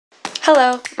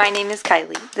Hello, my name is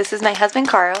Kylie. This is my husband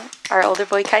Carl, our older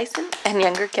boy Kyson, and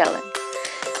younger Kellen.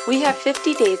 We have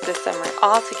 50 days this summer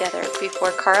all together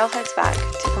before Carl heads back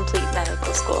to complete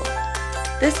medical school.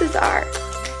 This is our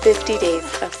 50 days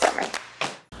of summer.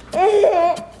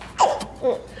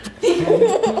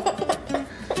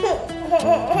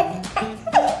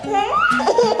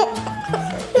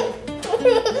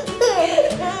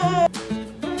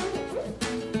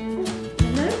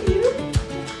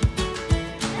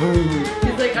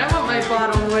 He's like, I want my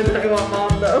bottle more than I want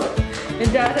mom though.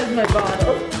 And dad has my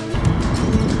bottle.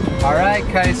 Alright,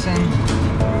 Kyson.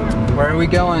 Where are we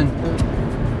going?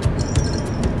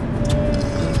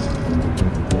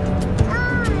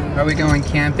 Are we going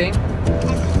camping?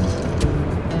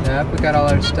 Yep, we got all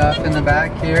our stuff in the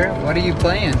back here. What are you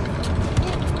playing?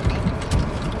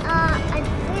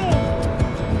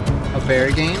 A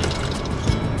bear game?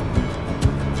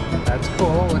 That's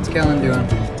cool. What's Kellen doing?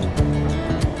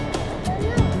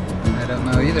 I don't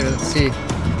know either. Let's see.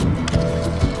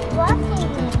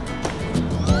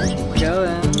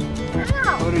 Kellen,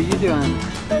 what are you doing?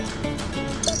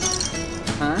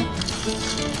 Huh?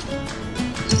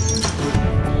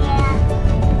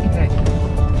 Okay.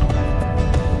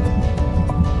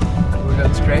 We're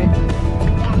going straight?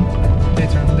 Okay,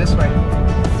 turn this way.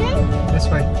 This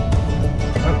way.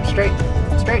 Oh, straight.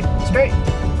 Straight. Straight.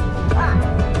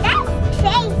 That's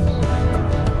crazy.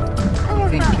 I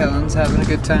think Kellen's having a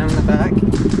good time in the back.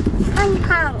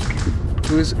 Unhunk.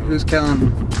 Who's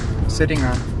Kellen sitting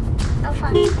on?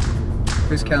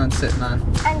 Who's Kellen sitting on?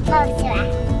 On Pop's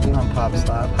lap. On Pop's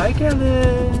lap. Hi,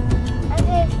 Kellen. I'm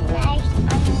nice on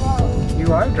the road.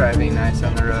 You are driving nice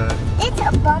on the road. It's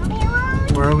a bumpy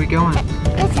road. Where are we going?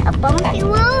 It's a bumpy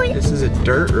road. This is a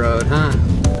dirt road, huh?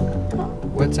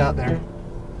 What's out there?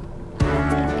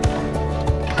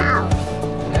 Cow.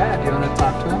 Yeah, do you want to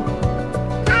talk to him?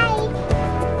 Hi.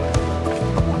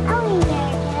 Oh,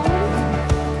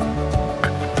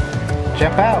 yeah.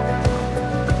 Jump out.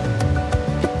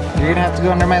 You're gonna have to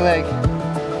go under my leg.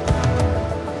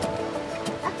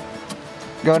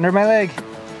 Go under my leg.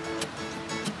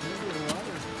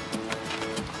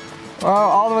 Oh,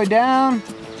 all the way down.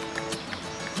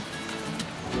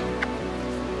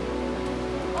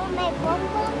 Oh, my bum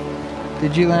bum.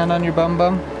 Did you land on your bum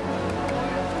bum?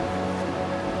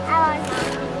 I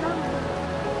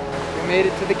want We made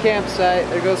it to the campsite.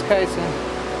 There goes Kyson.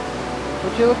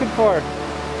 What you looking for?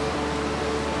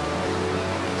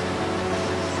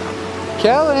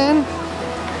 Kellen!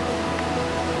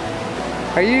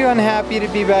 Are you unhappy to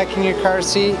be back in your car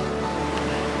seat?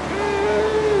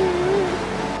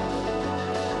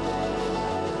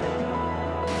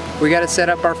 We gotta set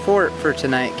up our fort for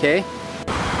tonight, okay?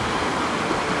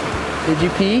 Did you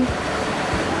pee?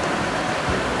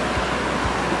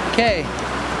 Okay,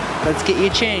 let's get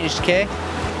you changed, okay?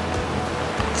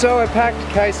 So I packed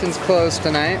Kyson's clothes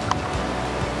tonight.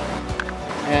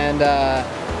 And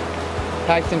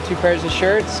packed him 2 pairs of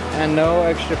shirts and no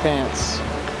extra pants.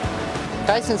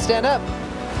 Kyson, stand up.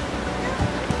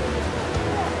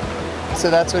 So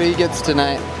that's what he gets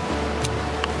tonight.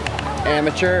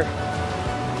 Amateur.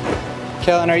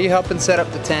 Kellen, are you helping set up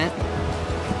the tent?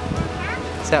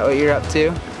 Is that what you're up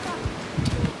to?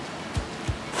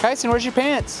 Kyson, where's your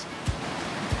pants?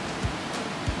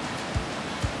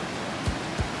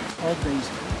 Hold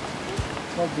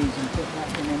these and put that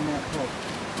one in that hole.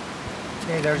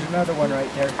 Okay, there's another one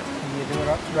right there. And you do it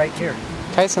up right here.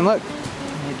 Kyson, look.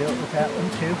 And you do it with that one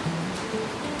too.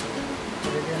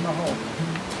 Put it in the hole.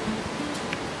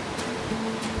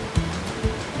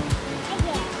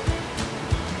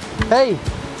 Hey, Here.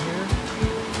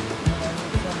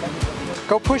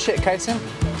 go push it, Kyson. Go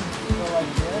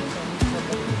like this. I need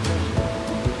somebody to push that.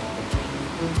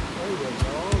 There you go.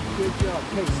 Good job.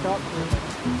 Okay, stop.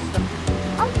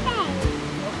 Okay.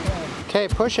 Okay,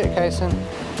 push it, Kyson.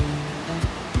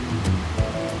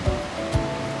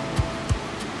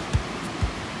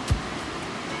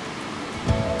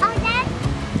 Oh, Dad.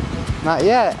 Not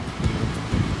yet.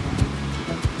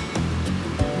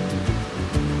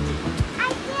 I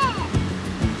did.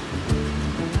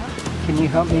 Can you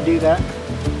help me do that?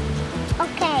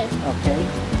 Okay. Okay.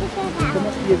 Come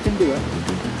on, you can do it.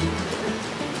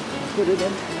 Put it in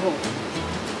the hole.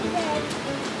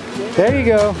 There you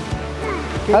go.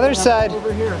 Okay, Other now side.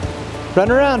 Over here.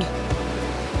 Run around.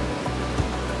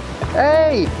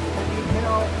 Hey, You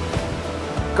know,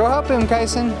 go help him,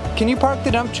 Kyson. Can you park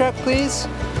the dump truck, please?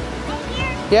 Right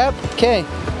here. Yep, okay.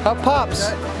 Help Pops.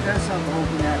 that's something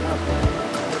holding that up.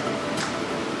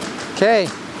 Okay.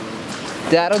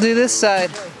 Dad'll do this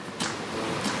side.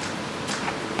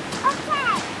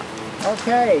 Okay.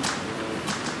 Okay.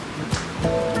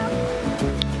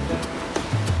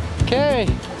 Okay.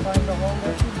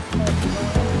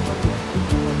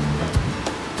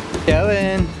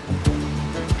 Kellen,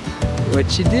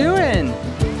 what you doing?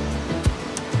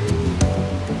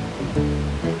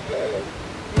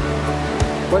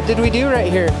 What did we do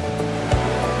right here?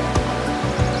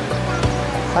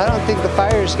 I don't think the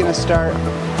fire is gonna start.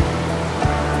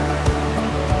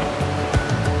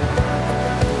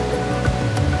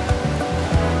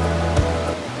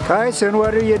 Kyson,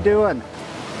 what are you doing?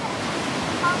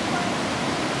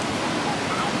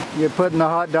 You're putting the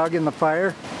hot dog in the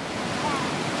fire?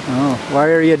 Oh, why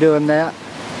are you doing that?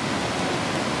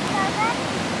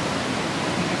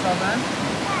 Think it's all done?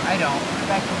 I don't. Put it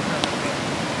back in for a little bit.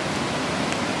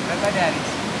 Right by Daddy's.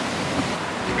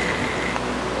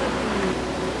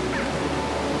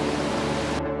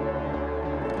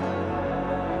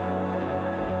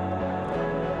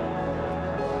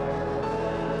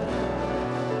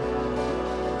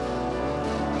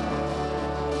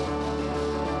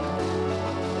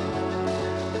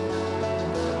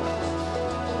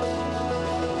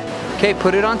 Okay,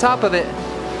 put it on top of it.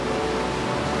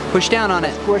 Push down on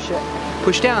it. Push it.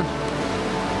 Push down.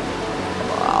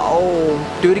 Oh,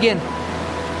 do it again.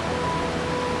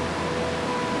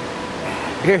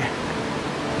 Here.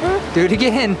 Do it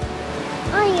again.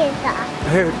 Oh,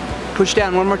 yeah. Here, push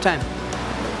down one more time.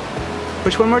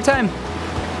 Push one more time.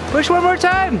 Push one more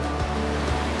time.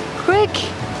 Quick.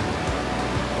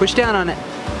 Push down on it.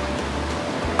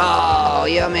 Oh,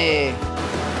 yummy.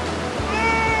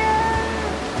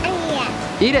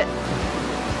 Eat it.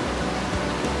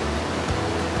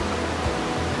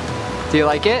 Do you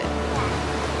like it?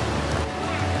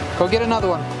 Go get another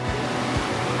one.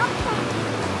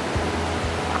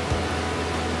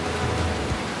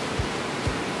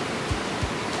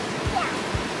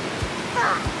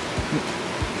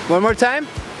 One more time?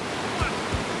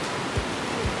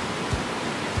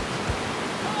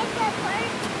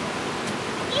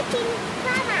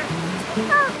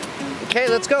 Okay,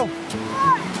 let's go.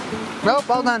 Nope,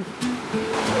 all done.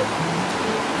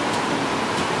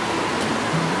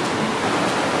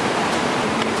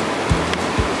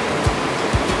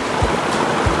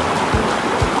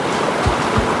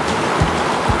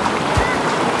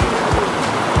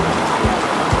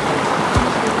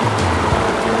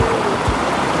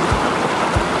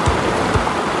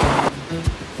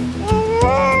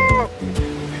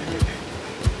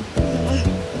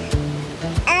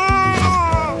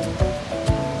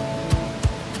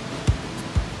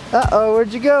 Uh-oh,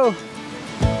 where'd you go?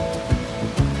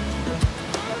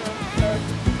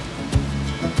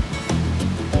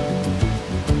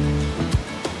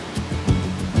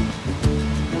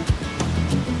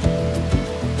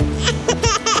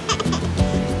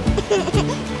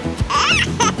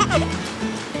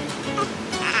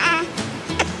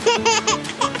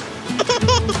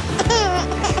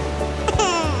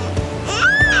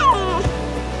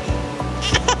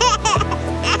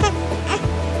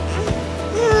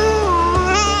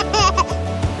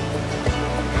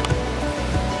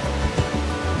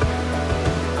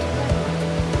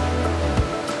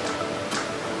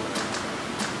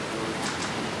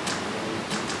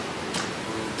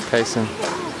 Kyson.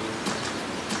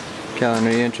 Kellen,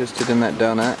 are you interested in that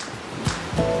donut?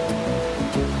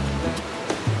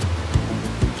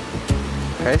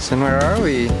 Kyson, where are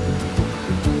we?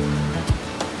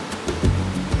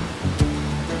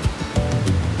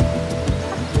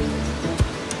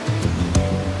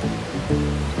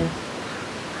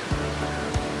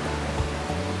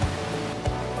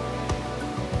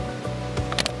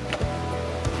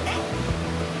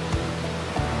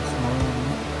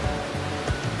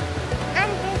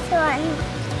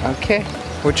 Okay.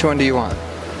 Which one do you want?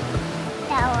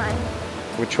 That one.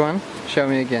 Which one? Show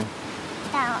me again.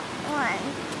 That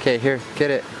one. Okay, here, get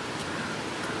it.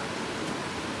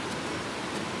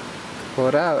 Pull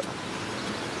it out.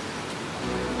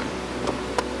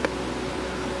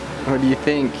 What do you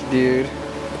think, dude?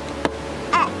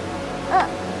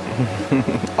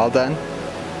 All done?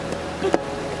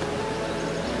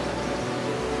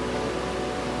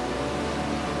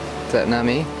 Is that not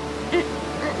me?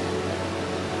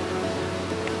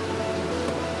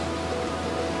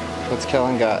 What's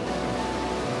Kellen got?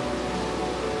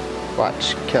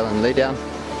 Watch, Kellen, lay down.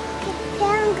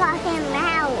 Kellen got him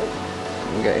milk.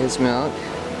 You got his milk.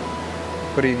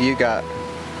 What have you got?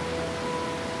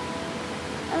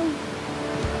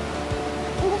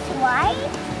 It's white.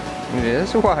 It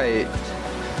is white.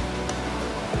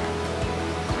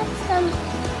 That's some.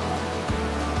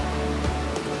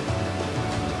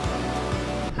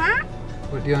 Huh?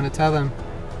 What do you want to tell them?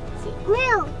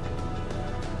 Milk.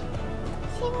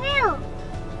 Milk.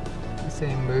 You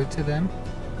saying moo to them?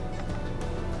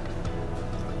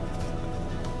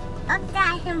 Look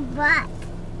at his butt.